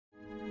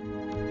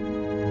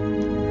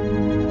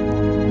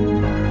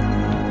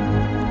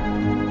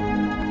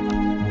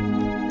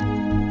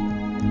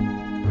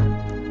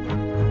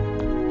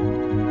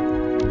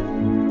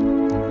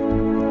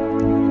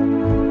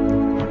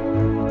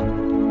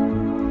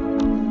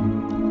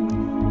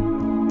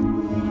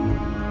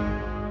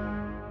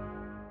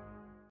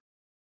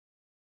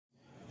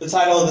The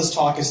title of this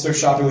talk is Thrift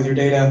Shopping with Your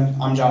Data.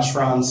 I'm Josh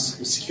Frantz,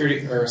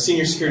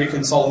 Senior Security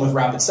Consultant with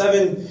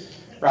Rapid7.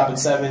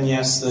 Rapid7,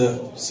 yes,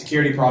 the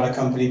security product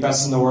company,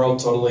 best in the world,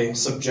 totally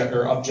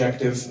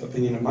objective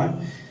opinion of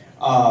mine.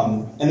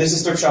 And this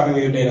is Thrift Shopping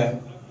with Your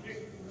Data.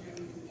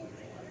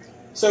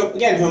 So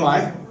again, who am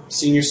I?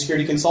 Senior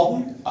Security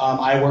Consultant.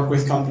 I work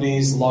with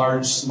companies,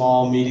 large,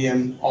 small,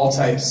 medium, all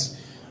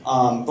types.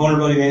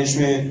 Vulnerability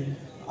management,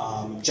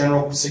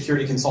 general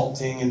security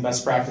consulting and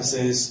best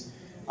practices.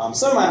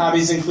 Some of my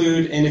hobbies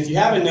include, and if you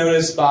haven't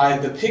noticed by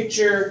the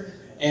picture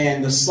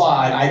and the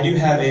slide, I do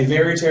have a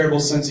very terrible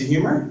sense of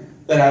humor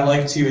that I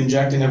like to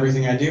inject in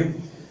everything I do.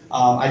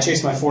 I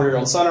chase my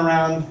 4-year-old son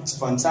around. It's a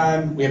fun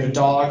time. We have a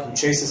dog who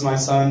chases my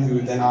son,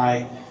 who then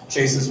I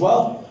chase as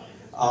well.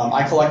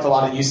 I collect a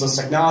lot of useless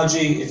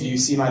technology. If you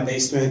see my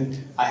basement,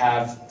 I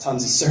have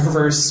tons of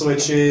servers,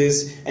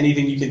 switches,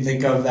 anything you can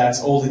think of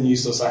that's old and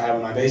useless I have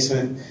in my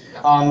basement.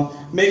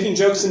 Making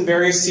jokes in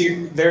very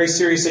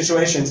serious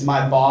situations.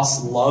 My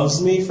boss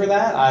loves me for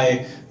that.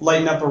 I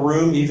lighten up a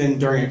room even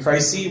during a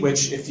crisis,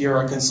 which if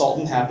you're a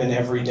consultant happen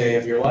every day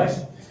of your life.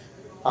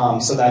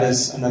 So that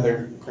is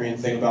another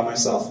grand thing about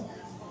myself.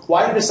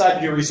 Why did I decide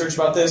to do research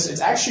about this?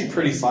 It's actually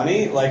pretty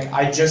funny. Like,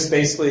 I just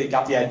basically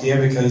got the idea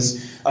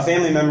because a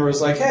family member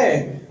was like,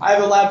 hey, I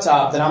have a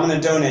laptop that I'm going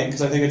to donate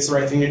because I think it's the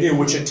right thing to do,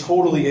 which it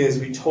totally is.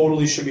 We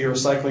totally should be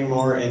recycling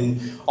more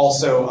and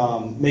also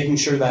making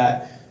sure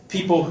that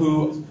people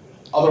who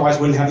otherwise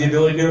wouldn't have the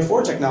ability to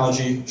afford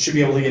technology should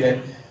be able to get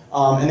it.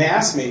 And they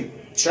asked me,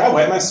 should I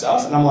wipe my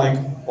stuff? And I'm like,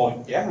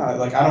 well, yeah,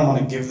 like I don't want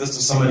to give this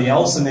to somebody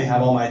else and they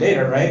have all my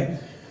data, right?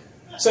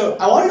 So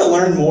I wanted to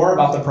learn more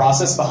about the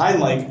process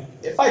behind, like,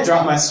 if I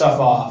drop my stuff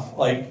off,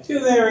 like, do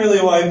they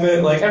really wipe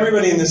it? Like,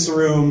 everybody in this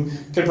room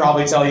could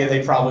probably tell you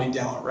they probably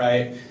don't,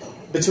 right?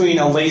 Between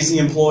a lazy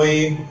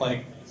employee,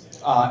 like,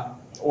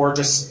 or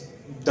just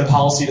the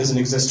policy doesn't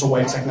exist to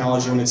wipe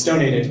technology when it's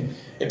donated,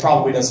 it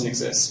probably doesn't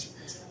exist.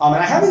 And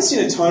I haven't seen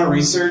a ton of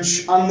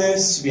research on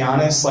this, to be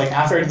honest. Like,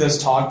 after I did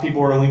this talk,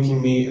 people were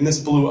linking me, and this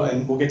blew,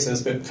 and we'll get to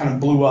this, but it kind of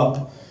blew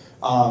up.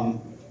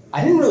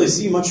 I didn't really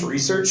see much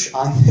research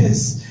on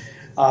this,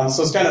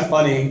 so it's kind of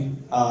funny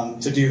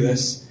to do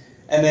this.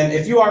 And then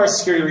if you are a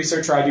security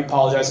researcher, I do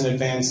apologize in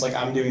advance. Like,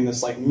 I'm doing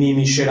this like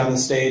meme-y shit on the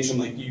stage, and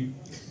like you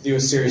do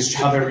a serious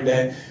job every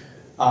day.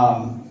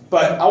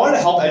 But I wanted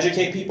to help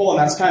educate people, and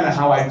that's kind of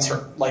how I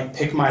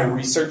pick my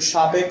research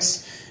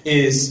topics.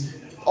 Is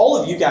all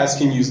of you guys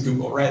can use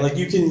Google, right? Like,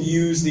 you can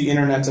use the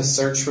internet to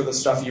search for the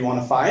stuff you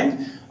want to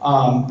find.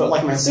 But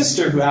like my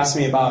sister, who asked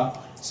me about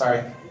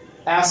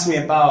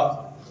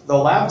the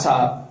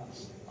laptop,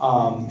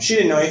 she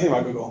didn't know anything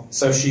about Google,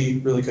 so she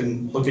really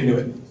couldn't look into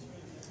it.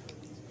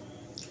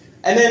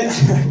 And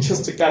then,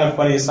 just a kind of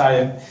funny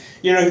aside,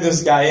 you know who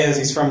this guy is?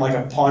 He's from like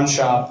a pawn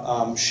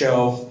shop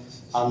show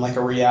on like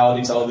a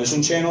reality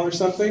television channel or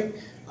something,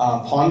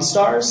 Pawn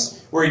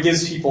Stars, where he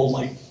gives people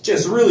like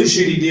just really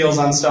shitty deals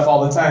on stuff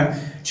all the time.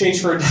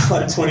 Change for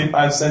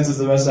 $1.25 is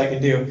the best I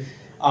can do.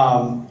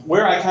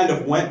 Where I kind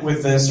of went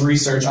with this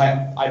research,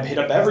 I hit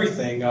up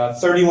everything.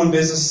 31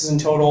 businesses in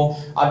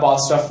total I bought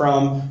stuff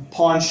from,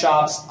 pawn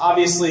shops,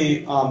 obviously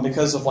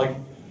because of like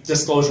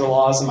disclosure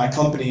laws and my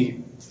company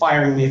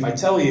firing me if I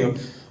tell you.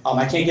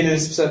 I can't get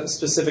into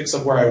specifics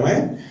of where I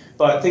went,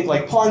 but I think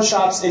like pawn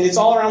shops, and it's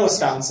all around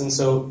Wisconsin,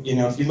 so you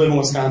know if you live in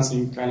Wisconsin,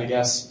 you can kind of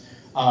guess.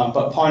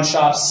 But pawn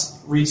shops,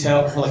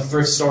 retail, or like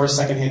thrift stores,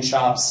 secondhand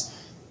shops,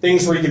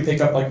 things where you can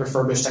pick up like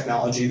refurbished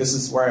technology. This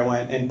is where I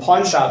went. And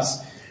pawn shops,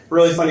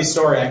 really funny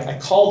story. I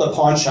called a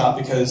pawn shop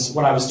because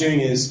what I was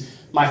doing is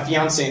my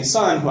fiance and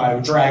son, who I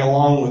would drag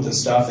along with this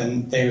stuff,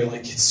 and they would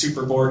like get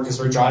super bored because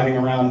we're driving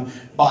around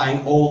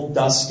buying old,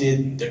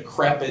 dusted,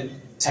 decrepit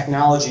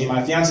technology. And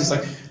my fiance's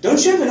like,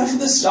 don't you have enough of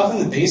this stuff in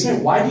the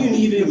basement? Why do you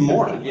need even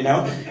more, you know?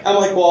 And I'm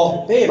like,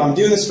 well, babe, I'm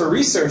doing this for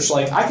research.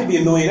 Like, I could be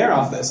a millionaire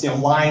off this, you know,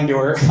 lying to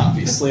her.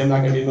 Obviously, I'm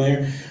not going to be a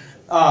millionaire.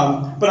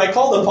 But I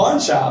called the pawn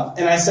shop,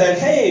 and I said,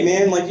 hey,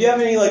 man, like, do you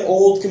have any, like,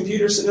 old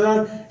computers sitting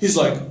around? He's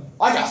like,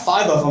 I got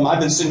 5 of them.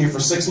 I've been sitting here for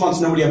 6 months.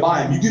 Nobody will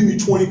buy them. You give me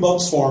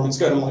 $20 for them. It's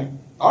good. I'm like,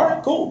 all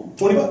right, cool,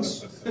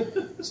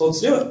 $20. So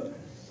let's do it.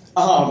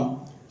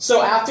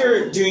 So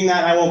after doing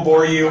that, I won't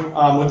bore you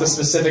with the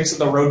specifics of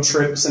the road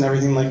trips and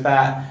everything like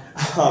that.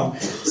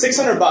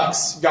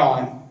 $600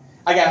 gone.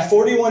 I got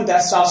 41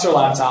 desktops or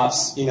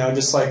laptops, you know,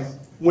 just like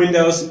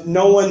Windows.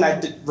 No one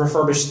that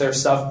refurbished their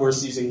stuff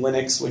was using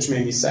Linux, which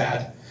made me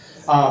sad.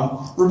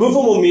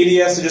 Removable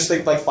media, so just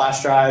think like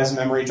flash drives,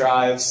 memory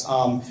drives,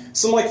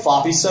 some like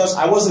floppy stuff.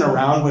 I wasn't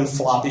around when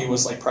floppy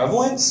was like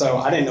prevalent, so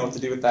I didn't know what to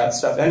do with that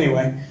stuff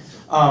anyway.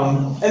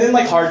 And then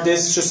like hard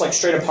disks, just like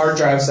straight up hard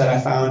drives that I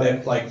found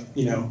at like,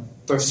 you know,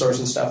 thrift stores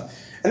and stuff.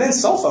 And then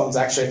cell phones,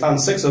 actually. I found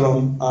 6 of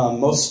them.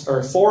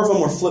 4 of them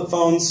were flip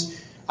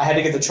phones. I had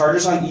to get the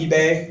chargers on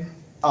eBay.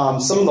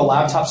 Some of the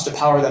laptops to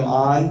power them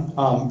on.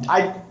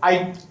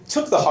 I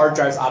took the hard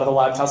drives out of the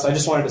laptops. So I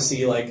just wanted to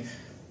see, like,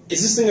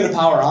 is this thing going to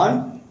power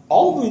on?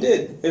 All of them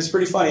did. It was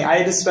pretty funny. I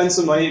had to spend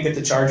some money to get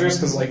the chargers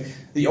because, like,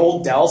 the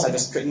old Dells, I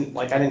just couldn't,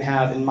 like, I didn't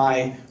have in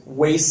my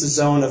waste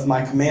zone of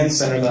my command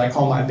center that I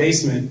call my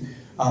basement.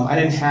 I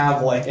didn't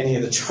have like any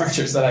of the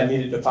chargers that I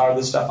needed to power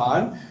this stuff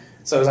on.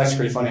 So it was actually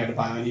pretty funny. I had to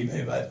buy them on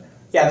eBay. But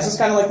yeah, this is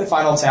kind of like the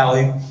final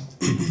tally.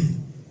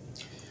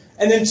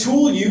 And then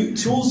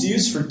tools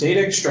used for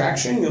data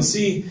extraction. You'll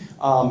see,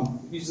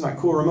 using my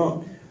cool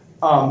remote,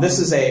 this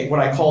is what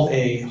I called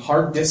a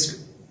hard disk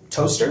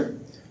toaster.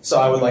 So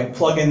I would like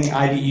plug in the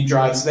IDE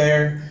drives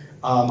there.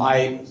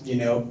 I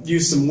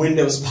use some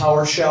Windows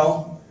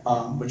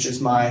PowerShell, which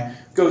is my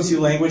go-to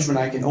language when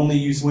I can only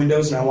use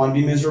Windows and I want to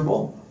be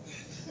miserable.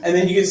 And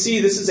then you can see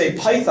this is a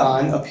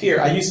Python up here.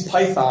 I use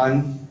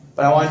Python,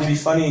 but I wanted to be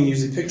funny and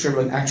use a picture of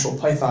an actual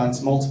Python,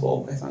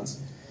 multiple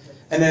Pythons.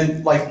 And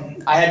then like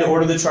I had to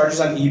order the chargers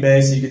on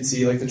eBay so you could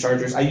see like the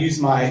chargers. I use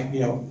my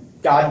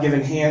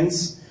God-given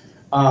hands.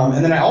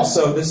 And then I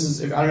also, I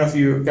don't know if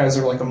you guys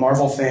are like a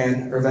Marvel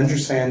fan or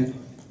Avengers fan,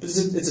 but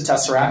it's a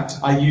Tesseract.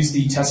 I use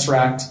the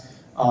Tesseract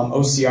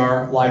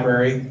OCR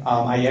library.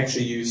 I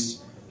actually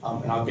used,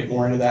 and I'll get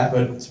more into that,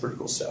 but it's pretty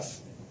cool stuff.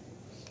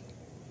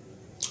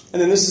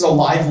 And then this is a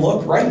live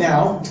look right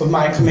now of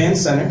my command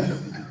center.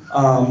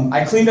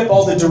 I cleaned up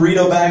all the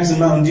Dorito bags and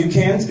Mountain Dew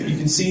cans, but you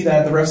can see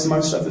that the rest of my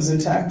stuff is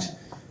intact.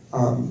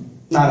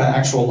 Not an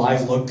actual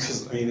live look,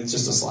 because I mean it's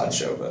just a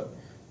slideshow, but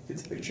get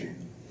the picture.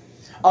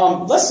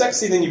 Less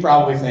sexy than you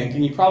probably think,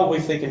 and you're probably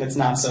thinking it's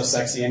not so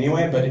sexy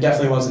anyway, but it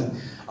definitely wasn't.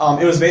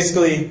 It was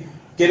basically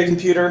get a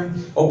computer,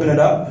 open it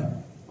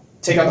up,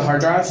 take out the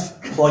hard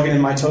drive, plug it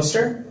in my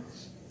toaster,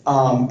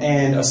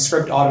 and a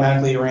script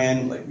automatically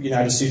ran. Like,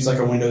 I just used like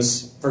a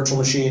Windows virtual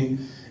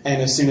machine,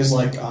 and as soon as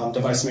like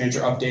Device Manager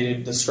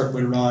updated, the script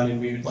would run,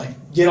 and we would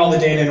like get all the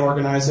data and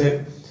organize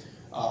it.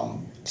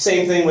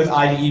 Same thing with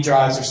IDE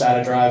drives or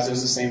SATA drives. It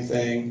was the same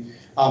thing.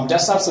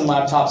 Desktops and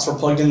laptops were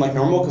plugged in like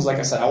normal because, like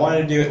I said, I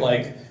wanted to do it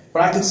like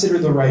what I consider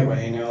the right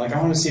way. Like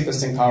I wanted to see if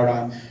this thing powered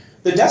on.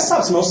 The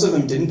desktops, most of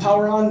them didn't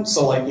power on,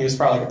 so like it was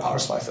probably like a power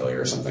supply failure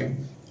or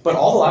something. But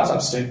all the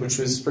laptops did, which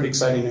was pretty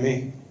exciting to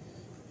me.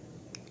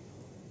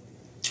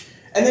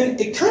 And then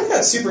it kind of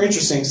got super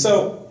interesting.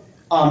 So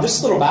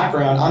just a little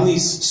background on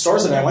these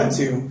stores that I went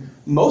to.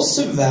 Most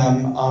of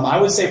them, I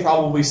would say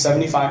probably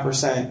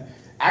 75%,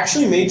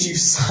 actually made you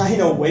sign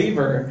a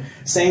waiver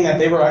saying that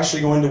they were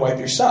actually going to wipe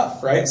your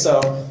stuff, right?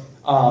 So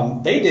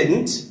they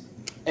didn't,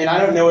 and I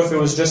don't know if it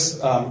was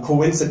just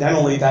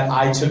coincidentally that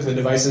I took the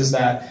devices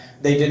that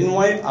they didn't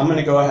wipe. I'm going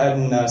to go ahead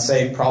and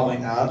say probably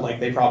not.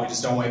 Like they probably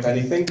just don't wipe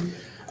anything. 2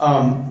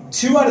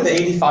 out of the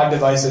 85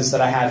 devices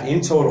that I had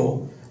in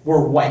total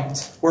were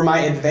wiped, where my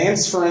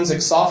advanced forensic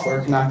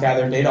software cannot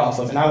gather data off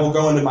of, and I will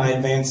go into my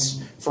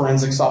advanced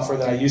forensic software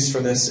that I used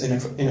for this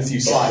in a few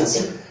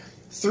slides.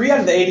 3 out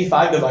of the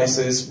 85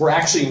 devices were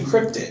actually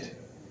encrypted.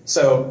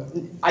 So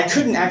I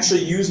couldn't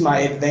actually use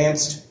my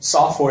advanced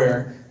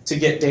software to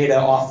get data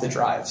off the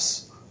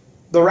drives.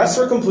 The rest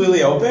were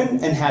completely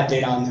open and had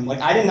data on them.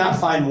 Like I did not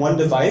find one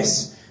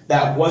device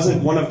that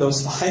wasn't one of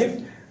those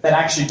 5 that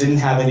actually didn't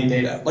have any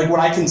data. Like what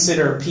I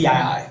consider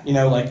PII,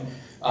 like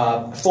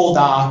full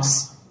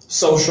docs,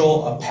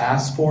 social, a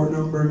passport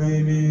number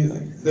maybe.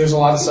 Like, there's a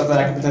lot of stuff that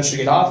I could potentially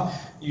get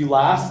off. You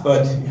laugh,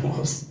 but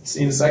we'll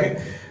see in a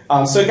second.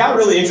 So it got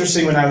really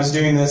interesting when I was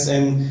doing this,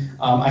 and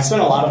I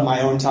spent a lot of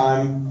my own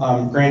time.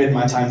 Granted,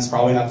 my time is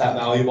probably not that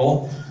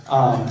valuable,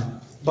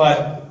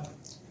 but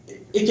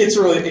it gets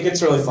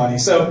really funny.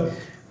 So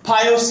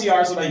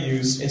PyOCR is what I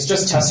used. It's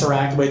just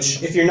Tesseract,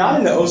 which if you're not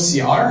into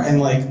OCR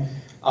and like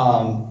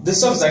this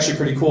stuff is actually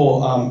pretty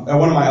cool. At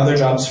one of my other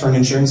jobs for an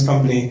insurance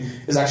company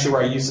is actually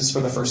where I used this for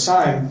the first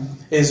time.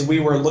 Is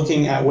we were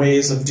looking at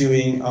ways of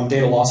doing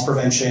data loss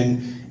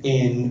prevention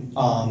in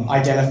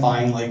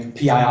identifying like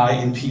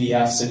PII in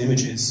PDFs and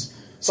images.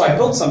 So I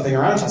built something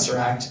around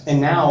Tesseract, and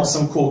now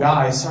some cool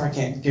guy, sorry I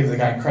can't give the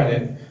guy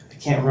credit, I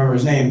can't remember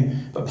his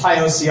name, but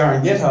PyOCR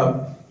in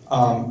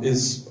GitHub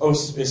is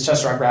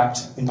Tesseract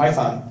wrapped in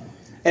Python.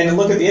 And to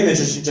look at the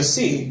images, you just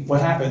see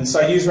what happens. So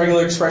I use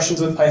regular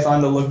expressions with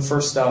Python to look for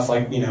stuff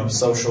like,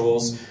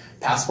 socials,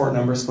 passport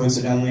numbers,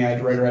 coincidentally, I had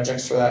to write a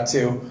regex for that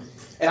too.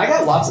 And I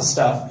got lots of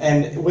stuff.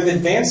 And with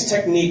advanced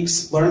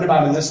techniques learned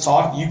about in this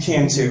talk, you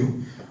can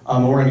too.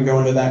 We're going to go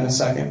into that in a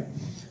second.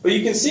 But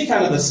you can see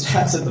kind of the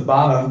stats at the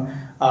bottom.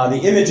 The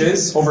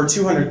images, over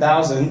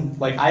 200,000.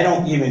 Like I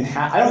don't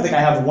think I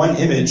have one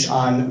image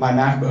on my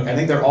MacBook. I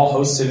think they're all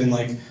hosted in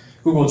like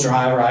Google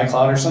Drive or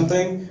iCloud or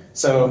something.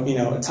 So,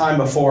 a time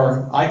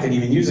before I could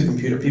even use a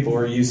computer, people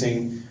were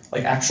using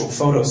like actual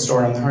photos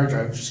stored on the hard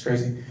drive, which is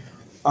crazy.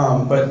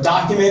 But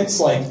documents,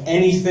 like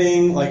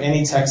anything, like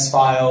any text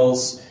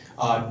files,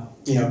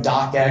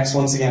 docx,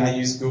 once again, I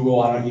use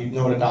Google, I don't even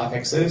know what a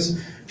docx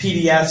is.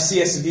 PDF,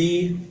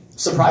 CSV,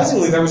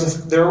 surprisingly,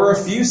 there were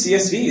a few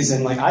CSVs,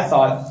 and like I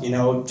thought,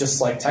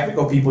 just like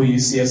technical people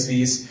use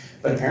CSVs,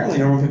 but apparently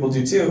normal people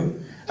do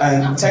too.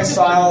 And text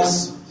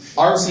files,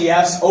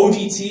 RTFs,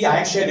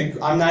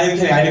 ODT, I'm not even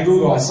kidding, I had to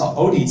Google, I saw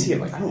ODT, I'm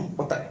like,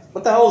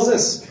 what the hell is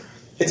this?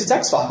 It's a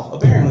text file,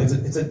 apparently,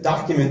 it's a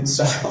document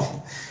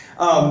style.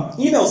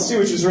 Emails too,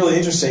 which was really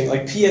interesting,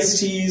 like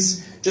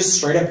PSTs, just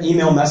straight up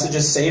email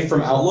messages saved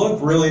from Outlook,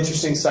 really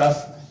interesting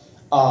stuff.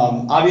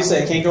 Obviously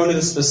I can't go into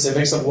the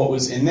specifics of what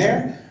was in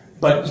there,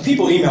 But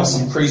people email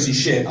some crazy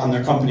shit on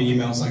their company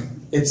emails. Like,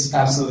 it's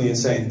absolutely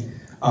insane.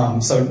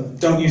 So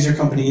don't use your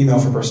company email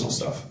for personal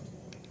stuff.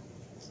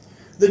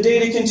 The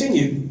data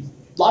continued.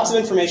 Lots of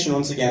information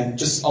once again,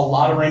 just a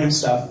lot of random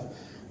stuff.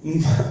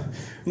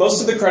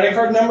 Most of the credit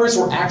card numbers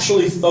were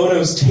actually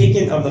photos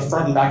taken of the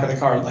front and back of the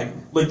card, like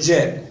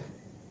legit.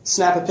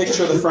 Snap a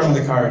picture of the front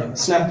of the card,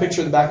 snap a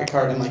picture of the back of the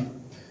card, and like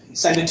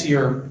send it to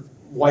your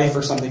wife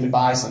or something to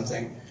buy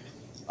something.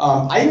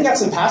 I even got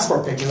some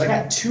passport pictures. I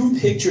got 2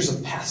 pictures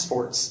of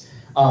passports.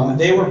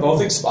 They were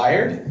both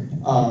expired,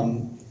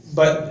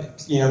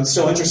 but you know, it's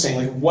still interesting.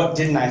 Like, what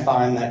didn't I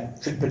find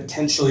that could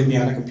potentially be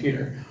on a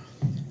computer?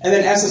 And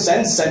then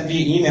SSN sent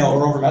via email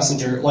or over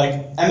Messenger.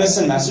 Like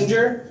MSN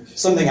Messenger,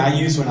 something I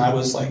used when I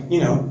was like, you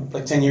know,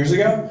 like 10 years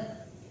ago.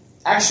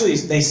 Actually,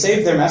 they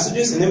saved their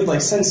messages and they would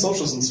like send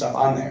socials and stuff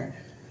on there.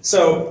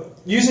 So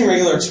using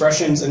regular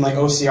expressions in like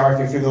OCR, if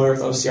you're familiar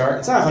with OCR,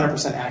 it's not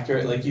 100%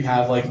 accurate. Like you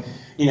have like,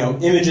 you know,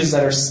 images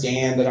that are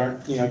scanned that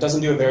aren't, you know, it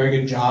doesn't do a very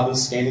good job of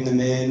scanning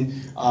them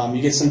in.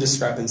 You get some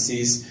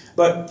discrepancies.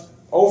 But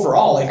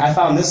overall, like I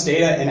found this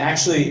data and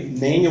actually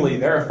manually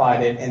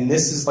verified it, and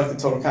this is like the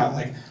total count.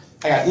 Like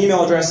I got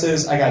email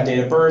addresses, I got date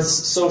of births,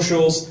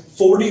 socials,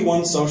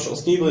 41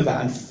 socials. Can you believe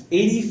that? On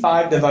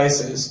 85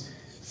 devices,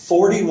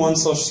 41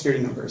 social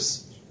security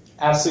numbers.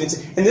 Absolutely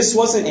insane. And this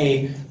wasn't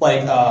a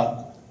like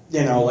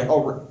you know, like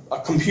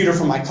a computer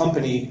from my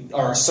company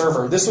or a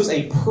server. This was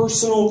a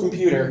personal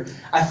computer.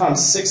 I found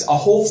a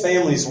whole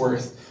family's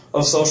worth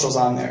of socials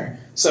on there.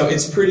 So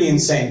it's pretty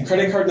insane.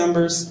 Credit card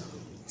numbers.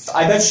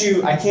 I bet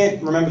you, I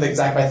can't remember the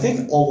exact, but I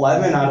think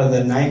 11 out of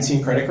the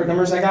 19 credit card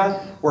numbers I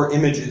got were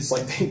images.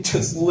 Like they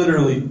just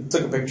literally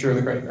took a picture of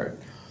the credit card.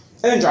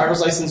 And then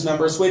driver's license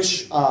numbers,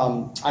 which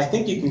I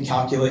think you can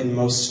calculate in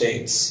most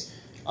states.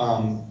 You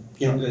know,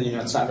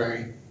 it's not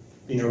very,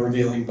 you know,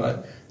 revealing,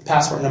 but the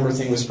passport number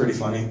thing was pretty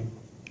funny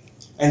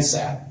and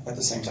sad at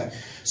the same time.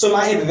 So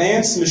my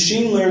advanced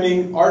machine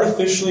learning,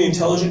 artificially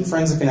intelligent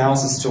forensic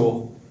analysis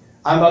tool,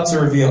 I'm about to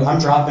reveal, I'm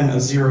dropping a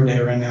 0-day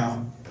right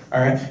now. All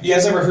right. You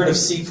guys ever heard of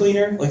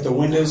CCleaner, like the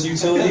Windows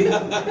utility?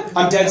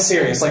 I'm dead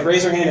serious. Like,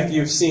 raise your hand if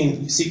you've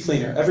seen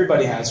CCleaner.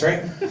 Everybody has,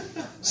 right?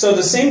 So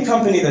the same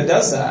company that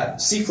does that,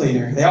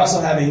 CCleaner, they also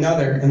have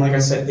another, and like I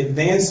said,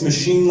 advanced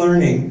machine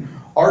learning,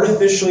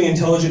 artificially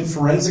intelligent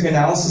forensic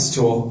analysis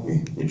tool.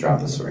 Let me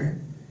drop this for you.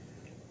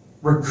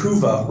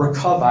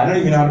 Recuva. I don't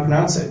even know how to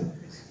pronounce it.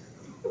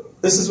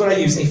 This is what I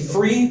use, a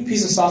free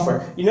piece of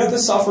software. You know what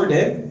this software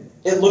did?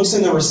 It looks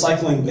in the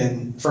recycling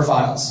bin for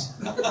files.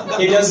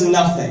 It does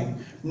nothing.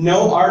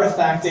 No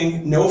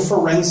artifacting, no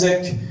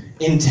forensic,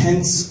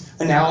 intense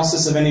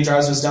analysis of any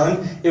drives was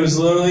done. It was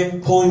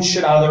literally pulling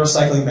shit out of the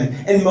recycling bin.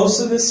 And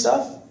most of this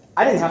stuff,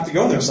 I didn't have to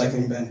go in the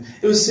recycling bin.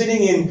 It was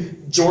sitting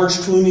in George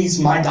Clooney's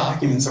My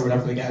Documents or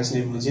whatever the guy's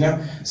name was, you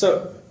know?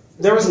 So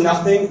there was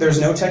nothing,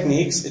 there's no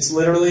techniques. It's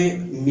literally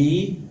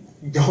me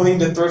going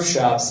to thrift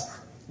shops,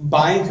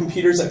 buying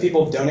computers that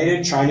people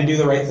donated, trying to do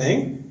the right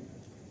thing,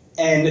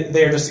 and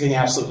they're just getting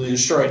absolutely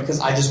destroyed because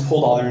I just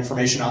pulled all their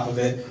information off of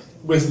it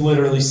with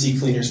literally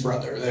CCleaner's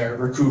brother, their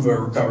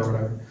Recover,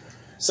 whatever.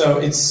 So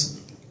it's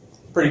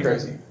pretty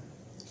crazy.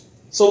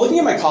 So looking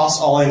at my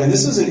costs all in, and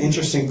this is an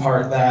interesting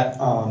part that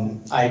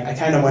I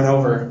kind of went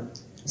over.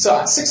 So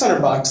at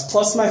 $600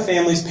 plus my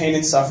family's pain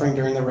and suffering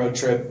during the road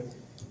trip.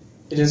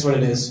 It is what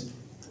it is.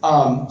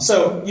 I'm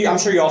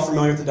sure you're all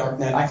familiar with the dark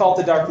net. I call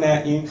it the dark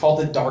net. You can call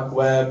it the dark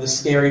web, the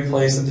scary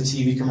place that the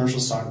TV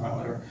commercials talk about,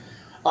 whatever.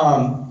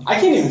 I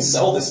can't even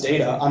sell this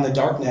data on the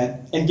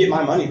darknet and get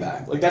my money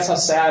back. Like, that's how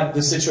sad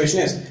this situation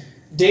is.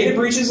 Data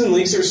breaches and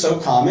leaks are so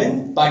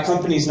common by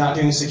companies not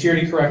doing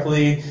security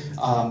correctly,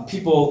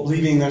 people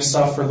leaving their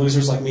stuff for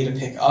losers like me to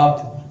pick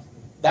up.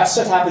 That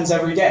stuff happens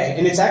every day,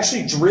 and it's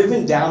actually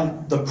driven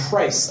down the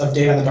price of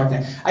data on the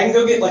darknet. I can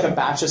go get like a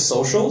batch of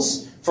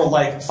socials for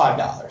like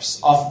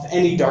 $5 off of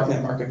any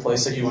darknet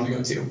marketplace that you want to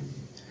go to.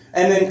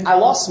 And then I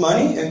lost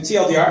money, and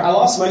TLDR, I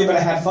lost money, but I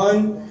had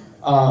fun.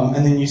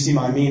 And then you see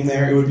my meme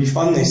there. It would be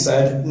fun, they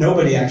said.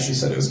 Nobody actually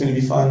said it was going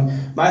to be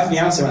fun. My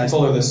fiance, when I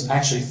told her this,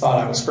 actually thought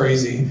I was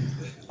crazy.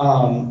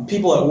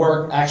 People at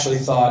work actually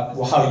thought,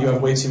 wow, you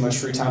have way too much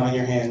free time on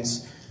your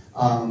hands.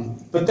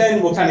 But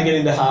then we'll kind of get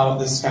into how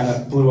this kind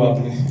of blew up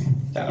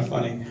and kind of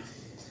funny.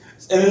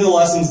 And then the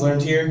lessons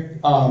learned here.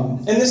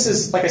 And this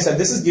is, like I said,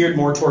 this is geared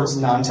more towards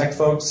non-tech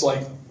folks.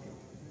 Like,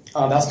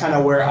 that's kind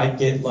of where I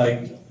get,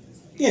 like,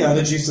 you know,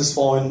 the juice is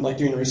flowing, like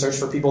doing research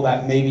for people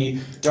that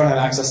maybe don't have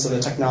access to the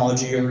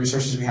technology or the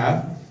resources we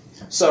have.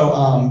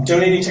 So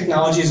donating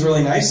technology is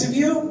really nice of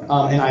you,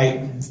 and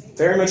I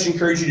very much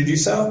encourage you to do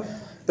so,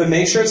 but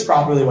make sure it's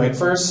properly weighed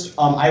first.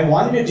 I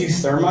wanted to do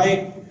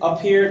thermite up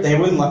here. They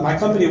wouldn't let, my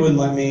company wouldn't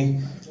let me.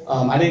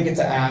 I didn't get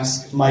to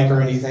ask Mike or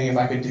anything if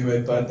I could do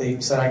it, but they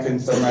said I couldn't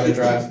thermite a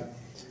drive.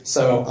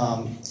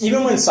 So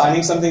even when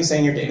signing something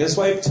saying your data is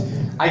wiped,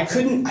 I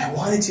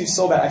wanted to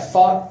so bad. I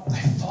fought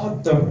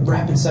the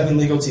Rapid7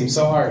 legal team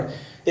so hard.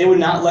 They would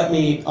not let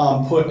me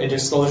put a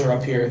disclosure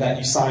up here that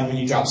you sign when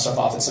you drop stuff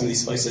off at some of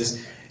these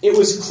places. It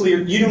was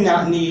clear. You do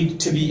not need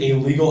to be a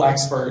legal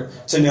expert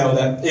to know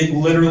that it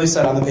literally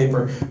said on the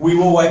paper, we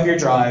will wipe your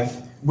drive,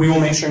 we will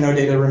make sure no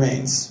data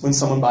remains when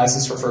someone buys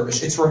this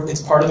refurbished. It's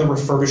part of the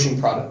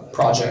refurbishing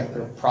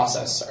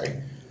process,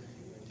 sorry.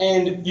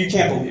 And you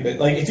can't believe it.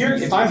 Like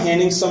if I'm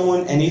handing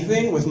someone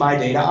anything with my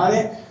data on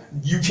it,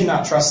 you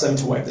cannot trust them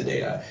to wipe the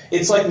data.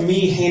 It's like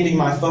me handing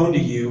my phone to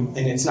you,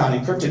 and it's not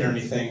encrypted or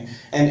anything,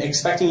 and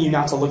expecting you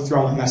not to look through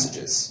all my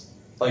messages.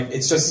 Like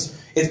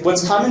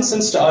what's common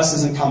sense to us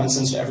isn't common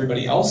sense to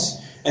everybody else,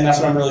 and that's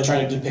what I'm really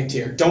trying to depict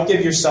here. Don't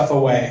give your stuff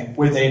away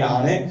with data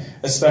on it,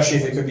 especially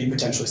if it could be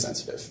potentially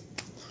sensitive.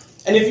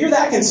 And if you're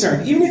that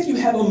concerned, even if you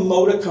have a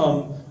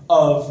modicum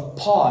of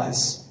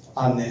pause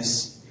on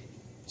this,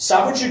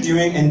 stop what you're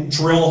doing and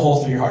drill a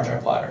hole through your hard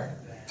drive platter.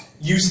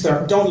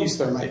 Don't use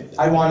thermite.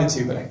 I wanted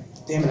to, but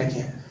damn it, I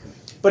can't.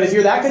 But if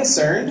you're that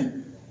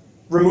concerned,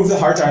 remove the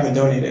hard drive and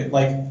donate it.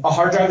 Like, a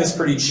hard drive is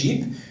pretty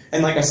cheap,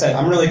 and like I said,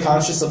 I'm really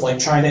conscious of like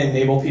trying to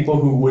enable people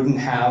who wouldn't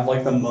have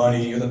like the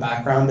money or the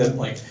background to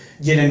like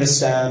get into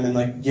STEM and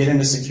like get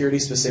into security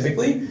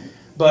specifically.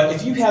 But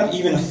if you have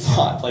even a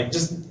thought, like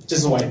just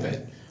wipe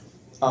it.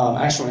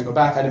 I actually want to go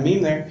back. I had a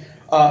meme there.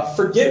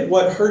 Forget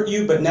what hurt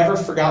you, but never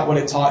forgot what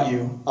it taught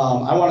you.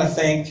 I want to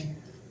thank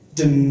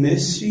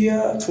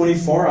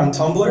Demicia24 on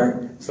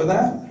Tumblr for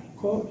that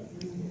quote.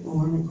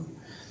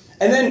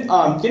 And then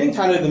getting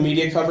kind of the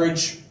media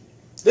coverage,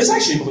 this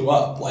actually blew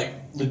up, like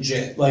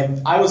legit. Like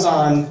I was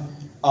on,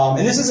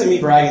 and this isn't me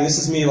bragging, this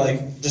is me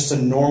like just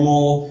a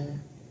normal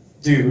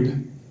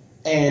dude.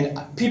 And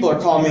people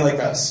are calling me like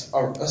a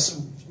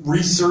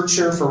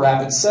researcher for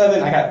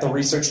Rapid7. I got the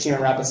research team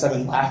at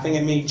Rapid7 laughing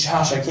at me.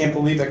 Josh, I can't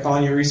believe they're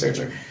calling you a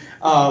researcher.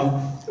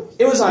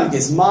 It was on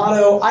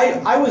Gizmodo.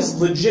 I was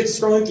legit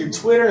scrolling through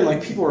Twitter and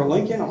like people were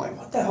linking. I'm like,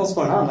 what the hell's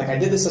going on? Like I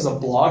did this as a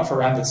blog for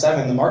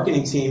Rapid7. The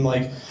marketing team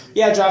like,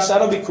 yeah, Josh,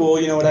 that'll be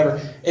cool, you know, whatever.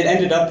 It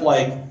ended up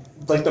like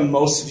the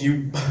most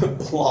viewed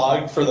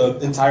blog for the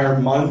entire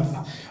month,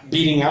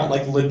 beating out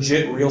like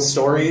legit real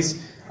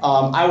stories.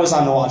 I was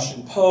on the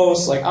Washington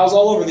Post. Like I was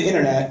all over the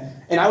internet.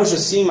 And I was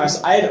just seeing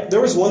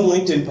there was one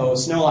LinkedIn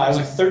post, no lie, it was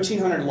like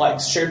 1,300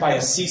 likes shared by a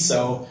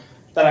CISO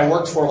that I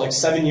worked for like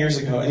 7 years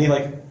ago, and he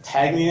like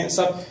tagged me and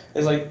stuff.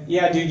 It's like,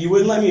 yeah, dude, you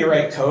wouldn't let me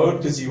write code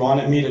because you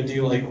wanted me to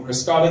do like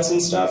risk audits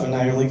and stuff, and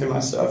now you're linking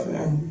my stuff.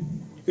 Yeah,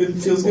 good,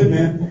 feels good,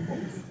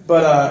 man.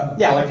 But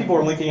yeah, like people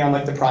were linking on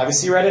like the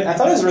privacy Reddit. And I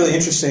thought it was really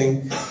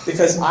interesting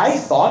because I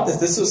thought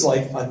that this was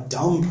like a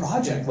dumb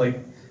project.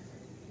 Like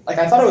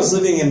I thought I was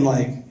living in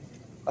like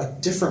a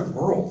different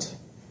world.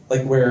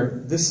 Like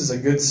where this is a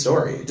good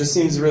story. It just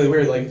seems really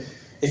weird. Like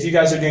if you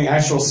guys are doing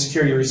actual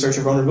security research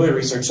or vulnerability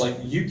research, like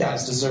you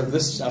guys deserve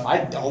this stuff.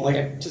 I don't. Like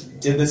I just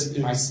did this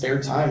in my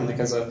spare time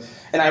because of.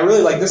 And I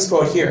really like this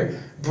quote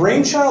here: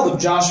 brainchild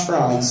of Josh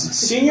Frantz,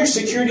 senior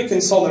security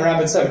consultant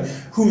at Rapid7,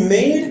 who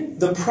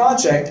made the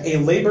project a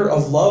labor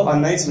of love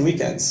on nights and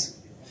weekends.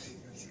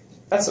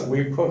 That's a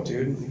weird quote,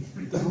 dude.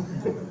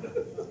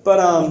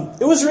 But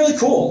it was really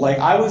cool. Like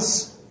I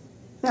was.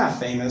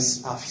 Not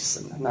famous,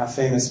 obviously not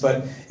famous,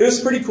 but it was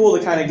pretty cool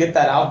to kind of get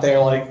that out there.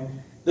 Like,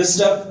 this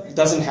stuff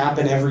doesn't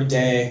happen every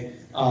day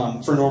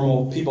for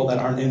normal people that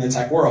aren't in the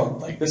tech world.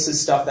 Like, this is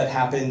stuff that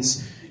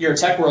happens, you're a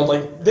tech world,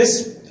 like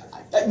this,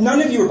 none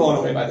of you were blown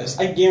away by this.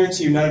 I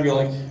guarantee you none of you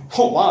are like,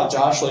 oh wow,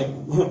 Josh, like,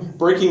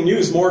 breaking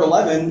news, more at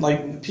 11,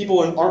 like, people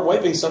aren't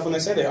wiping stuff when they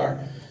say they are.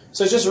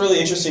 So it's just really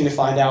interesting to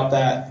find out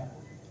that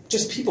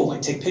just people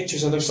like take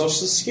pictures of their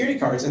social security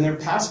cards and their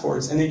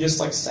passports and they just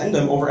like send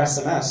them over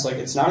SMS. Like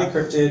it's not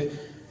encrypted,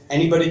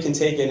 anybody can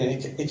take it,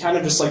 and it kind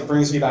of just like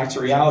brings me back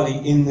to reality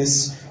in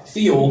this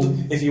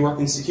field, if you work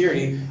in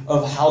security,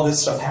 of how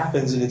this stuff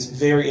happens, and it's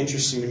very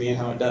interesting to me and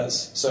how it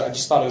does. So I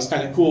just thought it was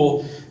kind of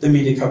cool, the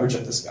media coverage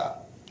that this got.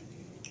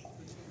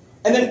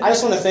 And then I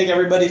just want to thank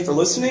everybody for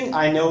listening.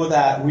 I know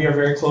that we are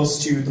very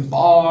close to the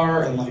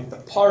bar and like the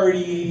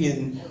party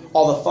and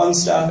all the fun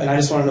stuff, and I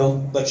just wanted to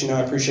let you know I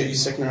appreciate you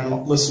sticking around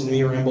and listening to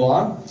me ramble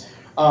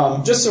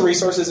on. Just some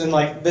resources, and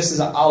like this is,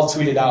 I'll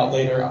tweet it out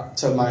later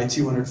to my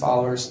 200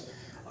 followers.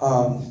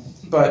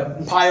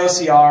 But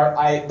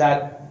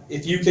PyOCR,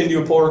 if you can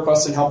do a pull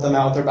request and help them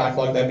out with their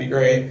backlog, that'd be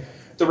great.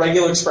 The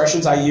regular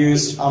expressions I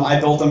used, I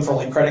built them for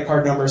like credit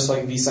card numbers, so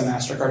like Visa,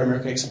 MasterCard,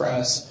 American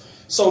Express.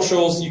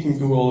 Socials, you can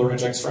Google or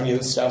regex for any of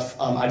this stuff.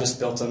 I just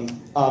built them.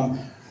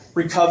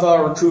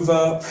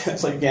 Recuva,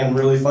 it's like, again,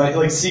 really funny.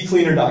 Like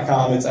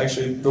ccleaner.com, it's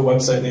actually the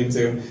website name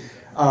too.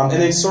 And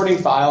then sorting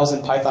files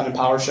in Python and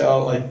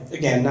PowerShell, like,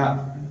 again,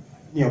 not,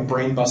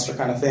 brain buster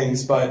kind of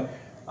things, but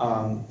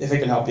if it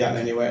can help you out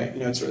in any way,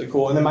 it's really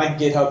cool. And then my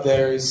GitHub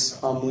there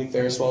is linked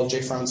there as well,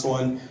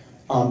 jfrantz1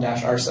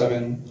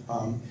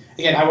 -r7.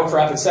 Again, I work for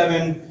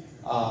Rapid7.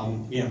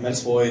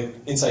 Metasploit,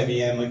 Insight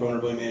VM, like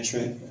vulnerability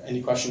management.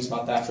 Any questions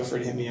about that, feel free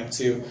to hit me up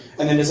too.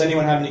 And then does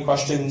anyone have any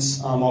questions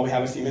while we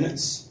have a few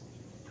minutes?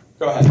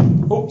 Go ahead.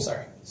 Oh,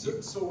 sorry. So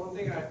one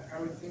thing I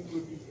would think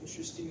would be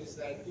interesting is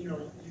that, you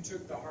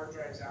took the hard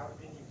drives out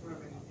and you put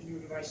them in your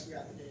device, you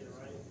got the data,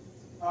 right?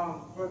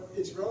 But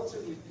it's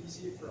relatively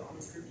easy for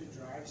unencrypted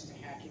drives to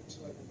hack into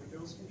like a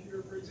Windows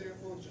computer, for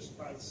example, just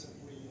by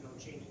simply,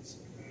 changing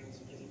some commands.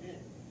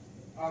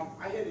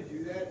 I had to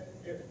do that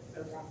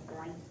at one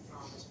point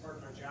as part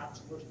of my job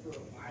to look for a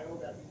file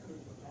that we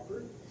couldn't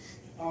recover.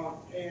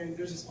 And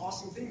there's this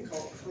awesome thing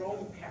called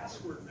Chrome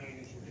Password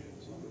Manager.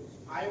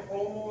 I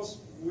almost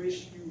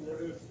wish you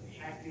would have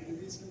hacked into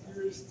these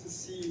computers to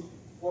see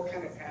what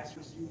kind of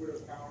passwords you would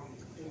have found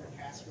in the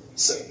password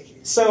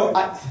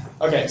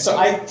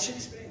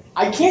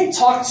I can't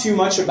talk too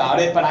much about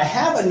it, but I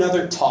have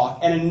another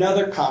talk and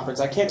another conference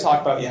I can't talk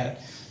about yet.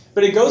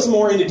 But it goes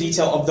more into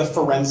detail of the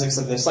forensics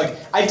of this. Like,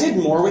 I did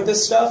more with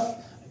this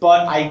stuff,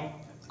 but I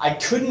had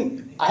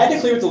to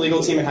clear with the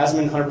legal team. It hasn't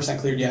been 100%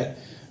 cleared yet.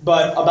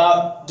 But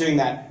about doing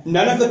that,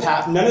 none of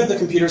the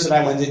computers that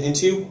I went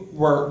into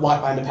were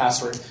locked behind a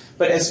password.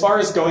 But as far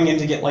as going in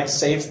to get like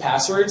saved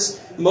passwords,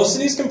 most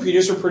of these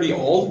computers were pretty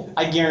old.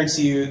 I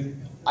guarantee you,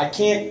 I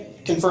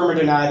can't confirm or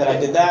deny that I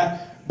did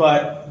that,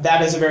 but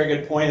that is a very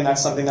good point, and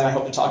that's something that I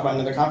hope to talk about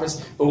in another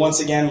conference. But once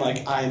again,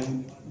 like,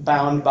 I'm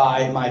bound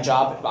by my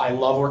job. I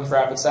love working for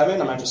Rapid7.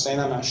 I'm not just saying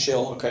that. I'm not a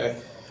shill, okay?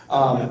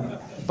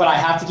 But I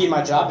have to keep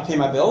my job to pay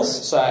my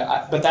bills. So,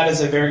 but that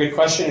is a very good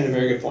question and a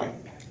very good point.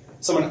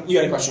 Someone, you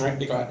had a question, right?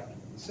 You go ahead.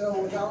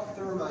 So without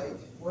thermite,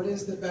 what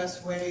is the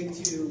best way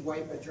to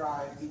wipe a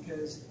drive?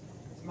 Because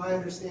it's my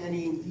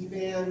understanding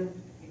DBAN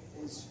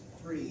is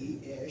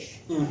free-ish,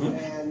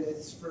 and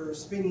it's for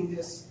spinning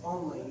disks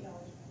only,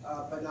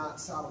 but not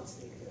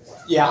solid-state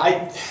disks.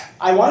 Yeah,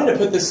 I wanted to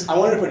put this. I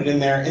wanted to put it in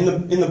there in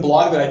the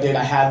blog that I did.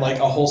 I had like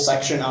a whole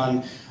section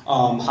on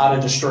how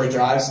to destroy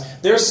drives.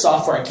 There's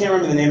software. I can't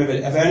remember the name of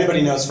it. If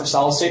anybody knows for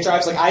solid-state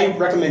drives, like I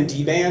recommend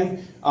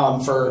DBAN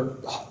for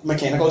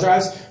mechanical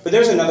drives, but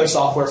there's another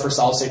software for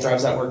solid-state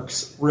drives that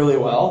works really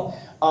well.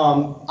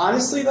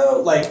 Honestly,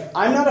 though, like,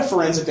 I'm not a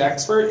forensic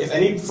expert. If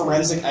any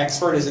forensic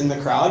expert is in the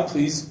crowd,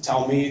 please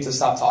tell me to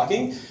stop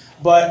talking.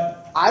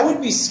 But I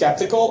would be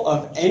skeptical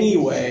of any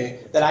way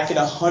that I could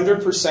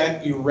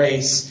 100%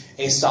 erase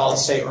a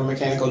solid-state or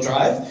mechanical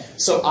drive.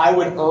 So I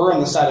would err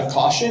on the side of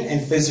caution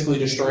and physically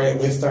destroy it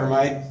with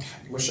thermite.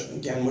 Wish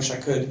I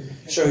could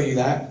show you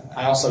that.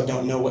 I also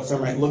don't know what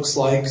thermite looks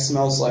like,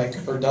 smells like,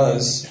 or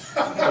does.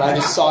 But I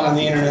just saw it on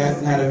the internet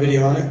and had a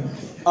video on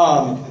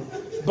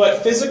it.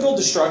 But physical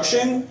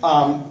destruction,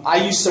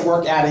 I used to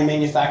work at a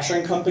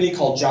manufacturing company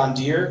called John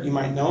Deere. You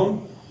might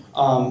know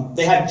them.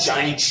 They had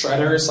giant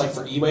shredders like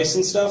for e-waste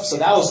and stuff, so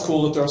that was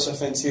cool to throw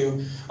stuff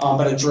into.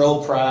 But a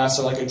drill press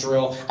or like a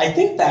drill, I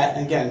think that,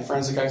 again,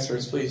 forensic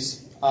experts,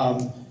 please.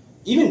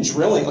 Even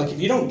drilling, like if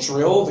you don't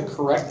drill the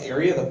correct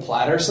area, the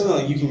platter or something,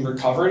 like you can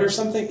recover it or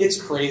something, it's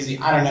crazy.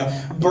 I don't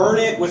know. Burn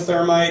it with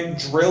thermite,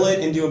 drill it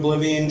into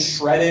oblivion,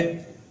 shred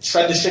it,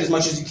 shred the shit as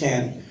much as you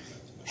can.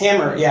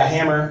 Hammer, yeah,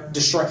 hammer,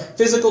 destroy,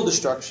 physical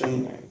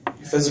destruction.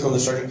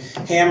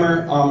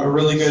 Hammer, a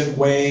really good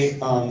way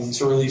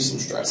to relieve some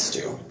stress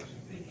too.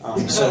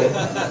 So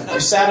if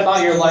you're sad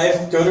about your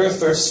life, go to a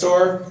thrift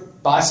store,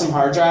 buy some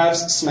hard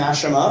drives,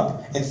 smash them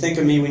up, and think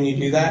of me when you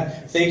do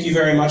that. Thank you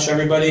very much,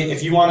 everybody.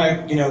 If you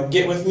want to,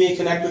 get with me,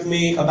 connect with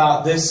me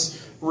about this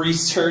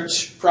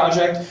research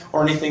project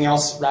or anything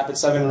else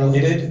Rapid7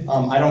 related,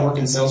 I don't work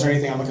in sales or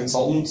anything. I'm a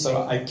consultant,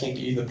 so I can't get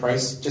you the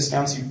price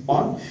discounts you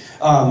want.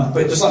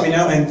 But just let me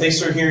know, and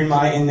thanks for hearing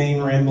my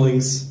inane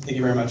ramblings. Thank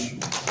you very much.